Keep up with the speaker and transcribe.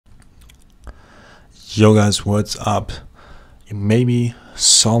Yo guys, what's up? You maybe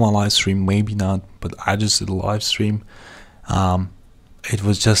saw my live stream, maybe not, but I just did a live stream. It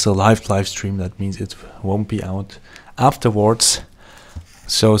was just a live stream. That means it won't be out afterwards.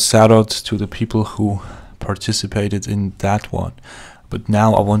 So shout out to the people who participated in that one. But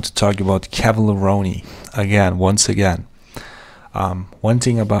now I want to talk about Kevin Levrone once again. One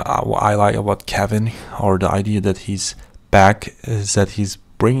thing about I like about Kevin, or the idea that he's back, is that he's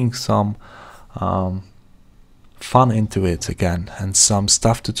bringing some fun into it again, and some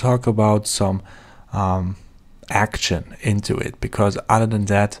stuff to talk about, some action into it, because other than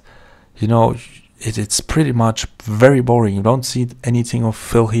that, you know, it's pretty much very boring. You don't see anything of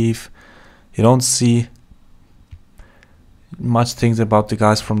Phil Heath, you don't see much things about the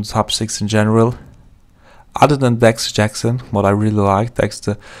guys from the top 6 in general, other than Dexter Jackson. What I really liked,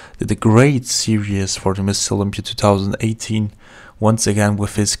 Dexter did a great series for the Mr. Olympia 2018, once again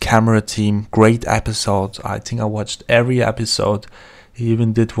with his camera team. Great episodes. I think I watched every episode. He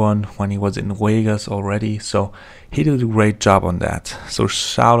even did one when he was in Vegas already, so he did a great job on that, so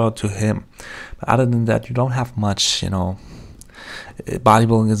shout out to him. But other than that, you don't have much, you know.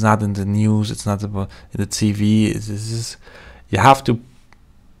 Bodybuilding is not in the news, it's not about in the TV. You have to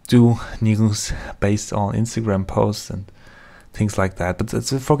do news based on Instagram posts and things like that, but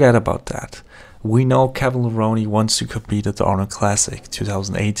forget about that. We know Kevin Levrone wants to compete at the Arnold Classic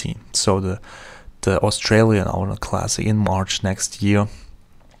 2018, so the Australian Arnold Classic in March next year,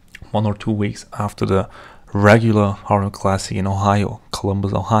 1 or 2 weeks after the regular Arnold Classic in Ohio,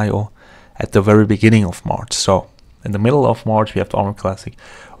 Columbus, Ohio, at the very beginning of March. So in the middle of March we have the Arnold Classic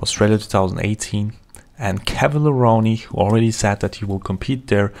Australia 2018, and Kevin Levrone, who already said that he will compete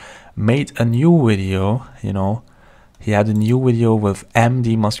there, made a new video. You know, he had a new video with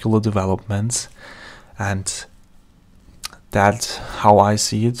MD Muscular Developments, and that's how I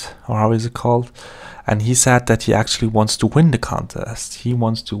see it, or how is it called. And he said that he actually wants to win the contest. He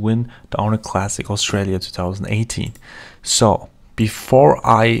wants to win the Arnold Classic Australia 2018. So before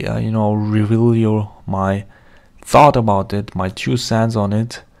I reveal you my thought about it, my 2 cents on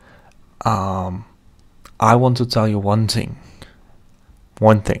it, I want to tell you one thing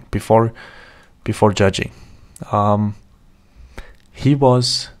before judging. He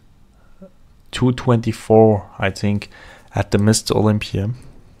was 224, I think, at the Mr. Olympia,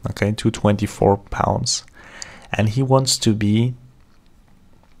 okay, 224 pounds, and he wants to be,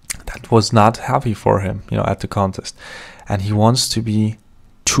 that was not heavy for him, you know, at the contest, and he wants to be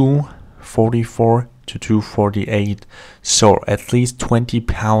 244 to 248, so at least 20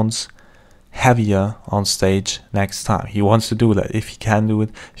 pounds heavier on stage next time. He wants to do that. If he can do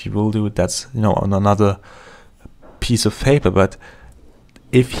it, if he will do it, that's, you know, on another piece of paper. But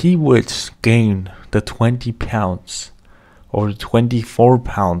if he would gain the 20 pounds or the 24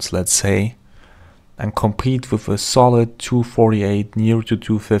 pounds, let's say, and compete with a solid 248, near to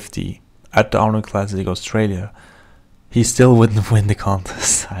 250 at the Arnold Classic Australia, he still wouldn't win the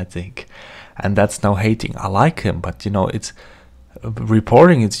contest, I think. And that's no hating. I like him, but, you know, it's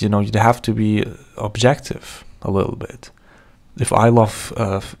reporting, it's, you know, you have to be objective a little bit. If I love,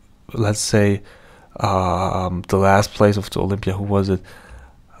 let's say, the last place of the Olympia, who was it?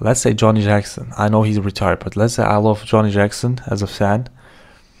 Let's say Johnny Jackson. I know he's retired, but let's say I love Johnny Jackson as a fan,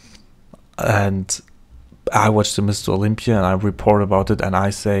 and I watch the Mr. Olympia and I report about it, and I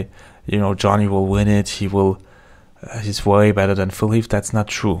say, you know, Johnny will win it. He's way better than Phil Heath. That's not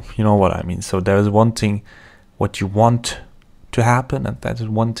true. You know what I mean? So there is one thing what you want to happen, and that is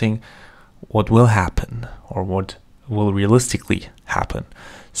one thing what will happen, or what will realistically happen.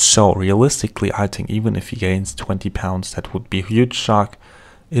 So realistically, I think even if he gains 20 pounds, that would be a huge shock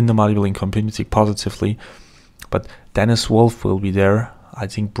in the bodybuilding community positively. But Dennis Wolf will be there. I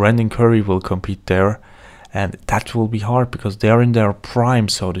think Brandon Curry will compete there, and that will be hard because they're in their prime,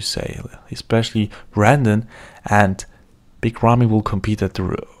 so to say, especially Brandon. And Big Ramy will compete at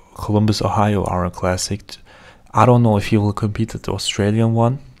the Columbus, Ohio Arnold Classic. I don't know if he will compete at the Australian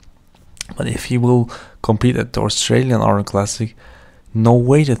one, but if he will compete at the Australian Arnold Classic, no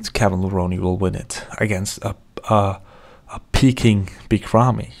way that Kevin Levrone will win it against a peaking Big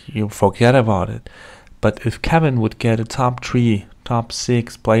Ramy. You forget about it. But if Kevin would get a top 3, top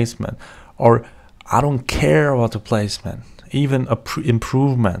 6 placement, or I don't care about the placement, even a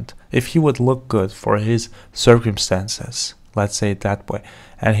improvement, if he would look good for his circumstances, let's say it that way,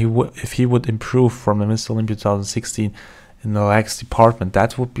 and if he would improve from the Mr. Olympia 2016 in the legs department,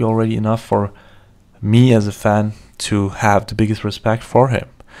 that would be already enough for me as a fan to have the biggest respect for him,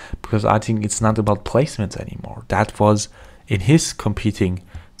 because I think it's not about placements anymore. That was in his competing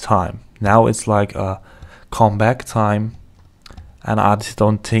time. Now it's like a comeback time, and I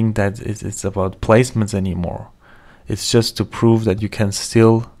don't think that it's about placements anymore. It's just to prove that you can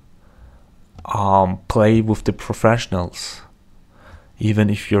still play with the professionals, even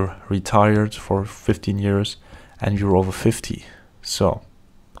if you're retired for 15 years and you're over 50. So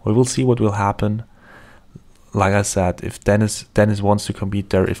we will see what will happen. Like I said, if Deniz wants to compete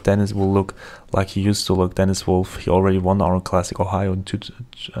there, if Deniz will look like he used to look, Deniz Wolf, he already won the Arnold Classic Ohio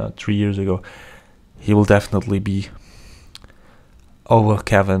 3 years ago, he will definitely be over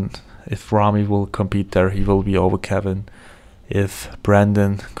Kevin. If Rami will compete there, he will be over Kevin. If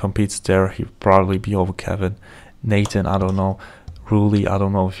Brandon competes there, he'll probably be over Kevin. Nathan, I don't know. Ruli, I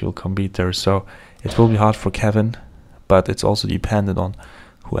don't know if he'll compete there. So it will be hard for Kevin, but it's also dependent on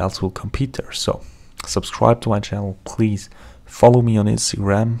who else will compete there. So subscribe to my channel, please. Follow me on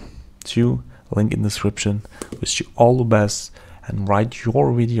Instagram too, link in the description. Wish you all the best, and write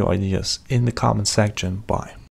your video ideas in the comment section. Bye.